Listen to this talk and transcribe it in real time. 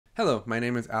Hello, my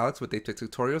name is Alex with Apex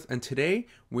Tutorials, and today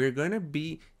we're going to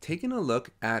be taking a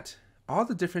look at all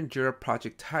the different Jira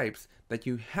project types that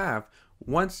you have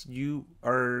once you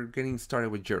are getting started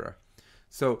with Jira.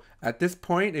 So at this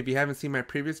point, if you haven't seen my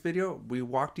previous video, we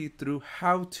walked you through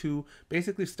how to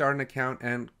basically start an account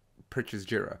and purchase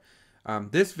Jira.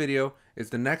 This video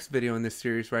is the next video in this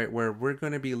series, right, where we're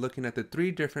going to be looking at the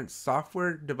three different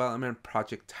software development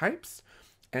project types.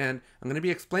 And I'm going to be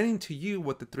explaining to you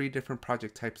what the three different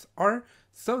project types are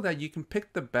so that you can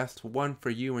pick the best one for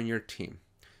you and your team.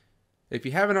 If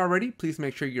you haven't already, please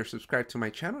make sure you're subscribed to my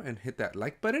channel and hit that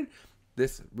like button.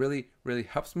 This really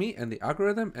helps me and the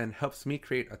algorithm and helps me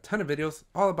create a ton of videos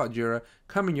all about Jira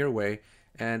coming your way.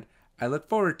 And I look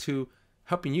forward to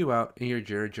helping you out in your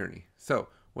Jira journey. So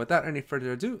without any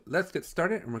further ado, let's get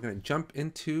started and we're going to jump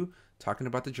into talking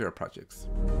about the Jira projects.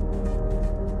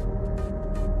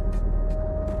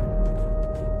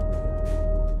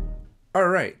 All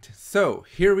right, so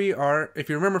here we are. If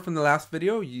you remember from the last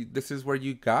video, this is where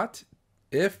you got.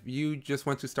 If you just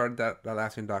went to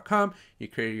start.atlassian.com, you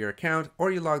created your account,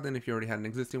 or you logged in if you already had an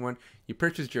existing one, you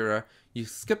purchased Jira, you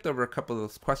skipped over a couple of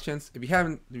those questions. If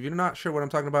you're not sure what I'm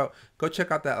talking about, go check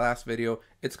out that last video.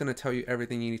 It's gonna tell you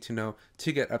everything you need to know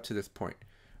to get up to this point.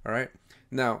 All right,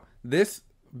 now this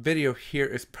video here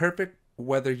is perfect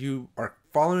whether you are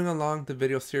following along the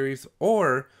video series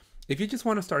or if you just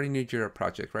want to start a new Jira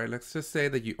project, right? Let's just say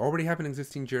that you already have an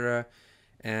existing Jira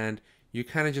and you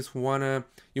kind of just want to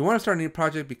start a new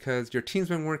project because your team's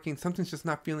been working, something's just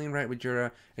not feeling right with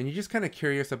Jira, and you're just kind of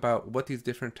curious about what these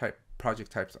different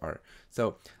project types are.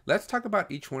 So let's talk about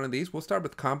each one of these. We'll start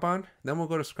with Kanban, then we'll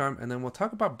go to Scrum, and then we'll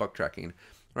talk about bug tracking,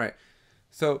 right?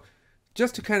 So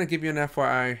just to kind of give you an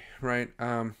FYI, right?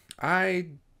 I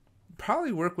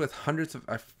probably work with hundreds of,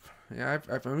 I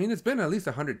mean, it's been at least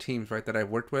 100 teams, right, that I've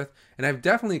worked with, and I've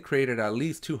definitely created at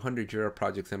least 200 Jira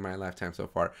projects in my lifetime so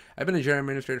far. I've been a Jira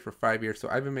administrator for 5 years, so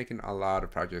I've been making a lot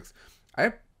of projects.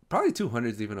 Probably 200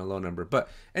 is even a low number, but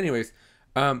anyways,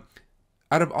 out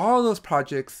of all those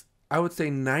projects, I would say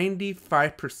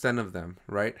 95% of them,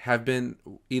 right, have been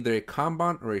either a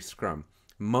Kanban or a Scrum.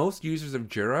 Most users of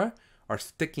Jira are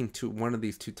sticking to one of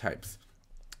these two types.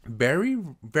 Very,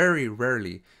 very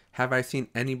rarely have I seen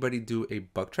anybody do a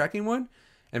bug tracking one,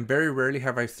 and very rarely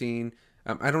have I seen,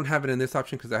 I don't have it in this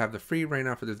option because I have the free right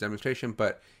now for this demonstration,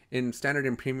 but in standard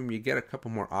and premium you get a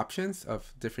couple more options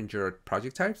of different Jira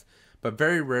project types, but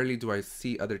very rarely do I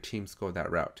see other teams go that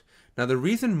route. Now the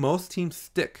reason most teams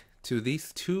stick to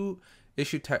these two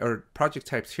issue type or project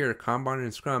types here, Kanban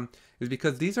and Scrum, is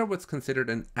because these are what's considered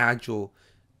an agile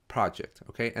project,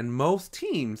 okay? And most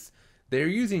teams, they're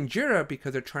using Jira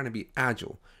because they're trying to be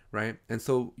agile, right? And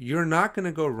so you're not going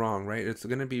to go wrong, right? It's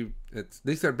going to be,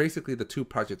 these are basically the two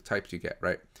project types you get,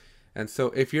 right? And so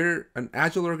if you're an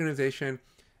agile organization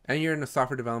and you're in a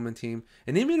software development team,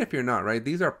 and even if you're not, right,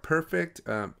 these are perfect.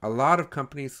 A lot of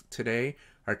companies today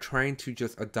are trying to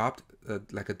just adopt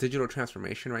like a digital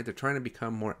transformation, right? They're trying to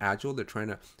become more agile. They're trying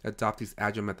to adopt these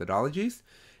agile methodologies,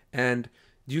 and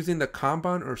using the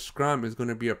Kanban or Scrum is going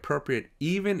to be appropriate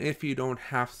even if you don't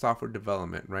have software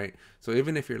development, right? So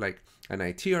even if you're like an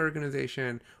IT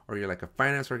organization or you're like a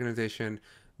finance organization,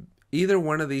 either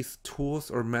one of these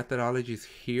tools or methodologies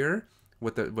here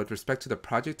with respect to the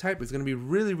project type is going to be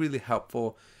really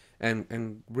helpful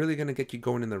and really going to get you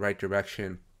going in the right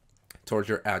direction towards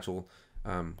your agile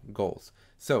goals.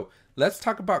 So let's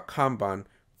talk about Kanban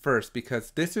first,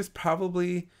 because this is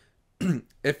probably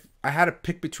if I had to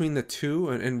pick between the two,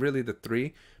 and really the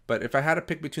three, but if I had to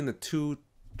pick between the two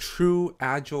true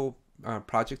agile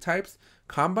project types,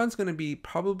 Kanban's going to be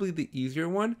probably the easier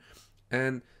one,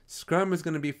 and Scrum is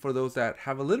going to be for those that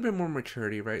have a little bit more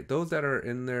maturity, right? Those that are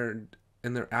in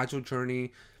their agile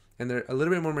journey and they're a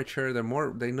little bit more mature,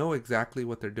 they know exactly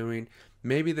what they're doing.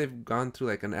 Maybe they've gone through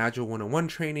like an Agile 101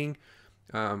 training,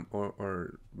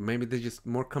 or maybe they're just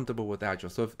more comfortable with Agile.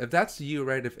 So if that's you,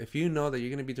 right, if you know that you're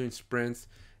going to be doing sprints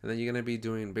and then you're going to be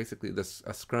doing basically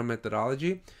a Scrum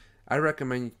methodology, I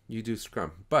recommend you do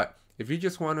Scrum. But if you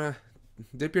just want to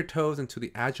dip your toes into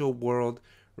the Agile world,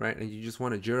 right, and you just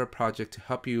want a Jira project to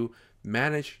help you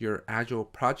manage your Agile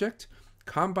project,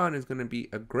 Kanban is going to be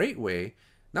a great way.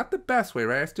 Not the best way,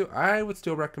 right? I would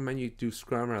still recommend you do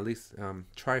Scrum, or at least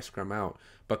try Scrum out.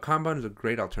 But Kanban is a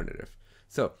great alternative.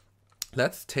 So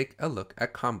let's take a look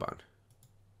at Kanban.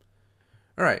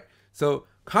 All right, so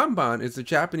Kanban is the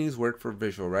Japanese word for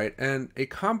visual, right? And a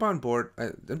Kanban board,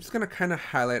 I'm just going to kind of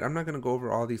highlight, I'm not going to go over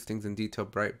all these things in detail,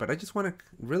 right? But I just want to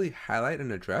really highlight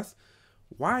and address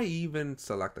why even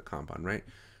select a Kanban, right?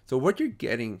 So what you're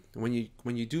getting when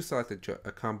you do select a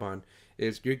Kanban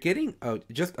is you're getting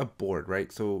just a board,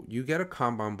 right? So you get a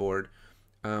Kanban board.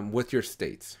 with your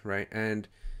states, right? And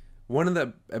one of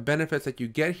the benefits that you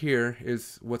get here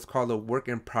is what's called a work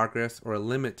in progress, or a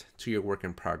limit to your work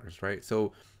in progress, right?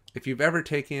 So if you've ever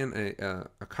taken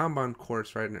a Kanban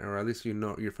course, right, or at least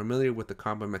you're familiar with the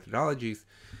Kanban methodologies,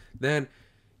 then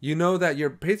you know that you're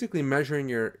basically measuring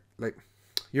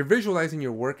you're visualizing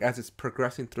your work as it's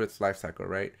progressing through its life cycle,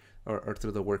 right? Or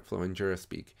through the workflow in Jira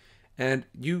speak. And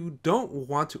you don't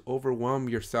want to overwhelm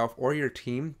yourself or your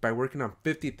team by working on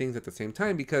 50 things at the same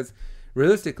time, because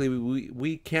realistically,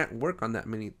 we can't work on that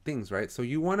many things, right? So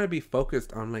you want to be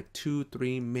focused on like 2,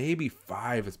 3, maybe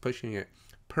 5 is pushing it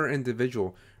per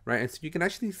individual, right? And so you can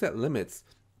actually set limits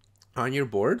on your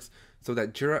boards so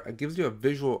that Jira gives you a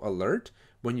visual alert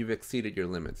when you've exceeded your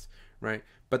limits, right?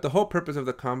 But the whole purpose of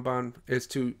the Kanban is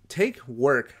to take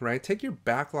work, right? Take your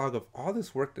backlog of all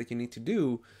this work that you need to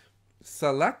do,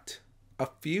 select a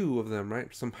few of them,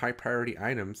 right? Some high priority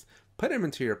items, put them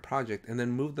into your project, and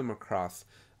then move them across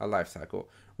a life cycle.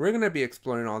 We're going to be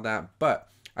exploring all that, but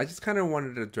I just kind of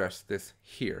wanted to address this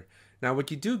here. Now,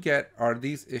 what you do get are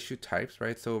these issue types,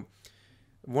 right? So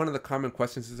one of the common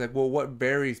questions is like, well, what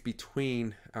varies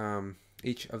between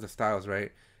each of the styles,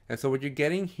 right? And so what you're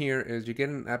getting here is you're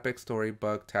getting an epic, story,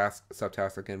 bug, task,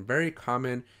 subtask. Again, very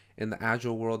common in the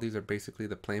agile world. These are basically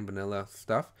the plain vanilla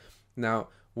stuff. Now,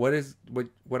 what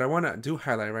I want to do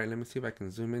highlight, right? Let me see if I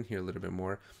can zoom in here a little bit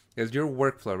more, is your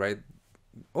workflow, right?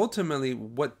 Ultimately,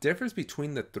 what differs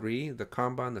between the three, the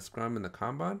Kanban, the Scrum, and the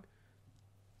Kanban,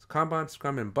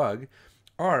 Scrum, and Bug,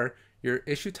 are your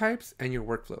issue types and your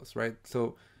workflows, right?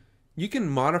 So you can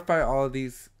modify all of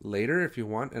these later if you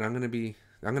want, and I'm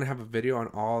gonna have a video on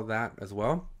all of that as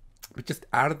well. But just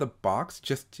out of the box,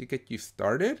 just to get you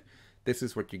started, this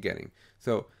is what you're getting.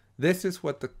 So this is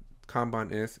what the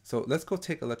Kanban is. So let's go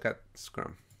take a look at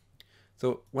Scrum.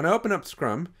 So when I open up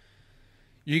Scrum,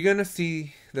 you're gonna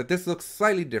see that this looks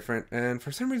slightly different, and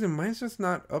for some reason mine's just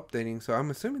not updating. So I'm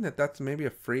assuming that that's maybe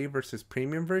a free versus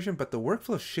premium version, but the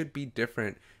workflow should be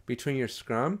different between your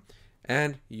Scrum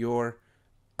and your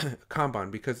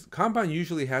Kanban, because Kanban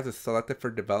usually has a selected for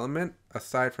development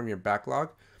aside from your backlog,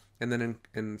 and then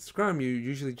in Scrum you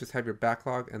usually just have your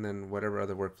backlog and then whatever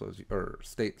other workflows or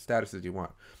statuses you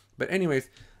want. But anyways,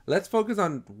 let's focus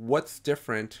on what's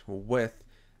different with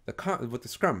the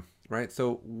Scrum, right?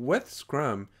 So with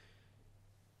Scrum,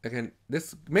 again,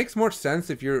 this makes more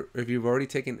sense if you've already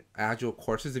taken Agile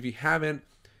courses. If you haven't,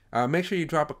 make sure you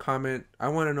drop a comment. I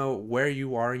want to know where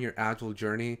you are in your Agile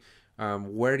journey.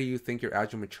 Where do you think your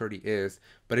Agile maturity is?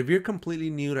 But if you're completely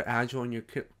new to Agile and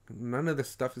none of this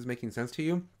stuff is making sense to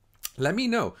you, let me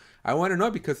know. I want to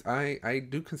know, because I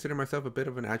do consider myself a bit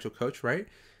of an Agile coach, right?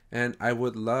 And I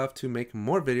would love to make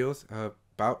more videos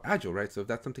about Agile, right? So if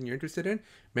that's something you're interested in,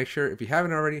 make sure, if you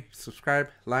haven't already, subscribe,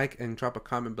 like, and drop a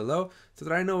comment below so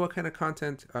that I know what kind of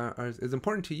content is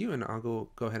important to you, and I'll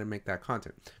go ahead and make that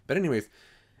content. But anyways,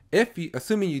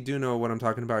 assuming you do know what I'm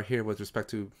talking about here with respect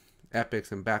to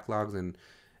epics and backlogs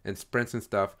and sprints and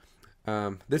stuff,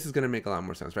 this is going to make a lot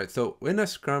more sense, right? So in a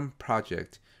Scrum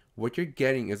project, what you're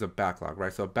getting is a backlog,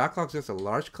 right? So a backlog is just a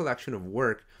large collection of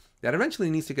work that eventually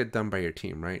needs to get done by your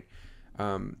team, right?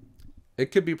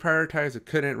 It could be prioritized, it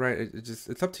couldn't, right?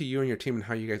 It's up to you and your team and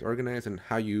how you guys organize and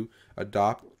how you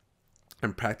adopt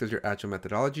and practice your Agile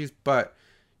methodologies, but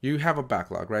you have a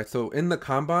backlog, right? So in the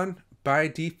Kanban, by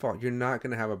default, you're not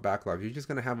going to have a backlog. You're just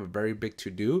going to have a very big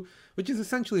to-do, which is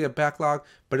essentially a backlog,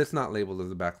 but it's not labeled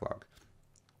as a backlog.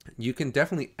 You can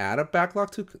definitely add a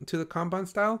backlog to the Kanban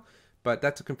style, but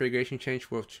that's a configuration change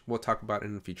which we'll talk about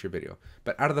in a future video.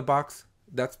 But out of the box,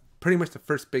 that's pretty much the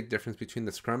first big difference between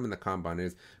the Scrum and the Kanban.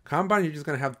 Is Kanban, you're just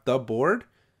going to have the board,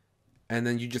 and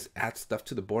then you just add stuff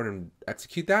to the board and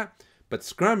execute that. But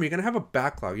Scrum, you're going to have a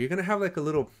backlog. You're going to have like a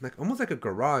little, almost like a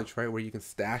garage, right, where you can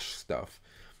stash stuff.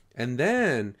 And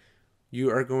then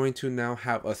you are going to now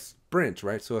have a sprint,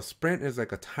 right? So a sprint is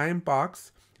like a time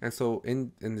box. And so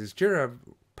in this Jira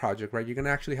project, right, you're going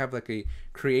to actually have like a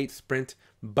create sprint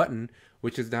button,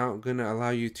 which is now going to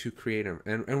allow you to create them.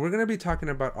 And we're going to be talking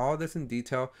about all this in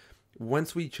detail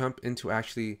once we jump into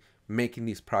actually making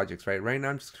these projects, right? Right now,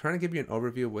 I'm just trying to give you an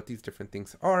overview of what these different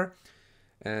things are.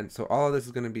 And so all of this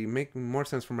is going to be making more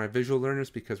sense for my visual learners,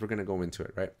 because we're going to go into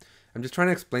it, right? I'm just trying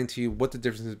to explain to you what the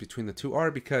differences between the two are,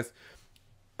 because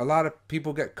a lot of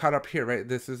people get caught up here, right?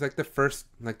 This is like the first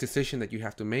decision that you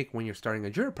have to make when you're starting a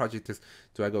Jira project is,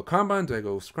 do I go Kanban? Do I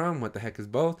go Scrum? What the heck is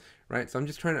both, right? So I'm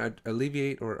just trying to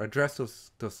alleviate or address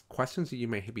those questions that you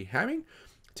may be having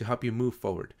to help you move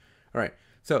forward. All right,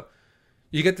 so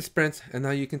you get the sprints, and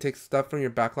now you can take stuff from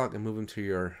your backlog and move them to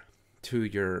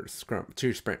your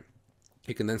sprint.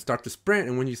 You can then start the sprint,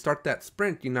 and when you start that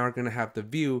sprint, you now are going to have the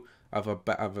view of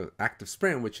an active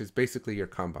sprint, which is basically your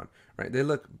Kanban, right? They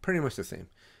look pretty much the same.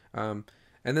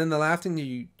 And then the last thing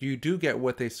you do get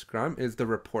with a Scrum is the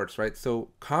reports, right? So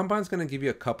Kanban's going to give you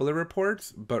a couple of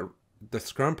reports, but the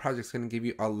Scrum project is going to give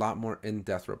you a lot more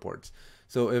in-depth reports.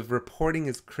 So if reporting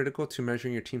is critical to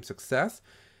measuring your team's success,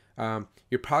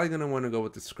 you're probably going to want to go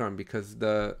with the Scrum, because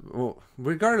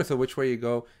regardless of which way you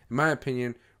go, in my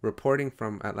opinion, reporting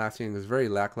from Atlassian is very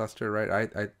lackluster,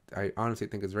 right? I honestly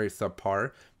think it's very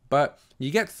subpar, but you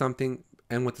get something,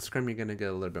 and with the Scrum, you're going to get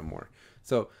a little bit more.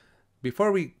 So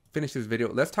before we finish this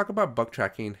video, let's talk about bug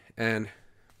tracking and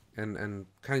kind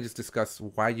of just discuss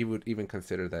why you would even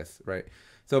consider this, right?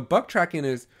 So bug tracking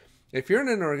is, if you're in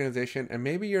an organization and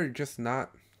maybe you're just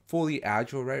not fully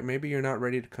agile, right? Maybe you're not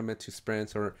ready to commit to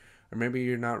sprints, or maybe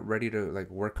you're not ready to like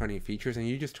work on any features, and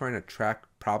you're just trying to track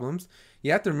problems.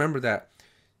 You have to remember that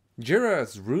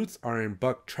Jira's roots are in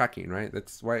bug tracking, right?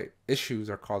 That's why issues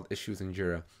are called issues in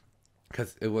Jira,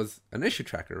 because it was an issue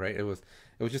tracker, right? It was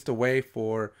just a way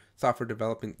for software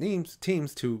development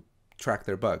teams to track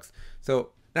their bugs. So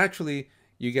naturally,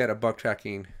 you get a bug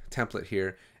tracking template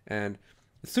here, and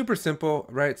it's super simple,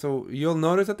 right? So you'll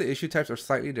notice that the issue types are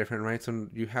slightly different, right? So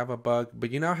you have a bug, but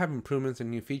you now have improvements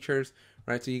and new features,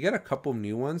 right? So you get a couple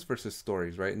new ones versus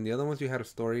stories, right? And the other ones you had a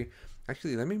story.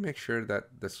 Actually, let me make sure that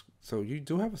this. So you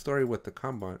do have a story with the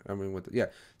Kanban.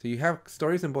 So you have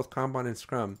stories in both Kanban and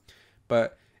Scrum,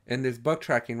 but in this bug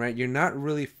tracking, right, you're not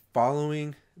really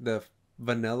following the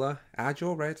vanilla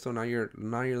agile, right? So now you're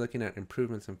looking at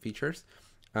improvements and features.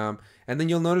 And then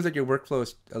you'll notice that your workflow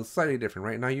is slightly different,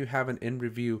 right? Now you have an in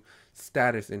review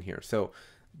status in here. So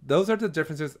those are the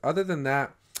differences. Other than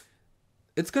that,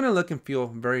 it's going to look and feel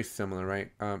very similar,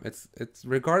 right? It's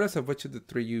regardless of which of the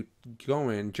three you go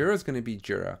in, Jira is going to be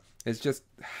Jira. It's just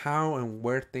how and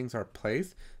where things are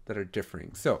placed that are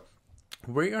differing. So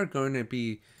we are going to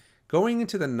be going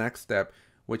into the next step,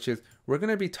 which is we're going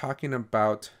to be talking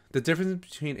about the difference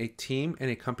between a team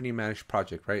and a company managed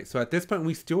project, right? So at this point,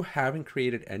 we still haven't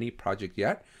created any project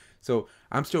yet. So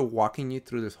I'm still walking you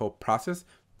through this whole process,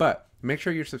 but make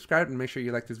sure you're subscribed and make sure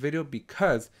you like this video,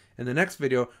 because in the next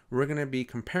video, we're going to be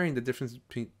comparing the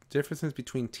differences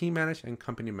between team managed and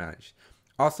company managed.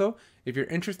 Also, if you're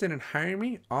interested in hiring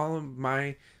me, all of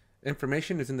my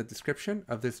information is in the description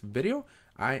of this video.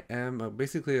 I am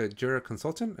basically a Jira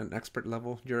consultant, an expert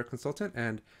level Jira consultant.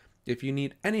 And if you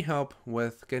need any help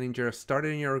with getting Jira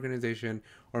started in your organization,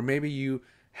 or maybe you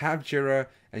have Jira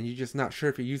and you're just not sure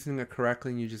if you're using it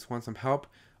correctly and you just want some help,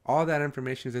 all that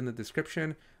information is in the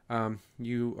description.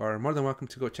 You are more than welcome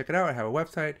to go check it out. I have a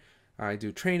website. I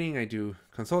do training. I do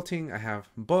consulting. I have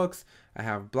books. I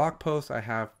have blog posts. I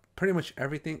have pretty much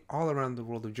everything all around the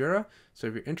world of Jira. So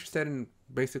if you're interested in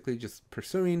basically just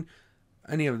pursuing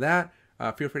any of that,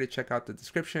 feel free to check out the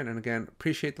description. And again,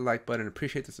 appreciate the like button,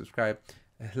 appreciate the subscribe.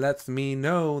 It lets me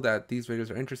know that these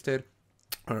videos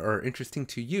are interesting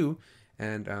to you.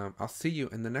 And I'll see you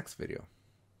in the next video.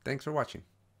 Thanks for watching.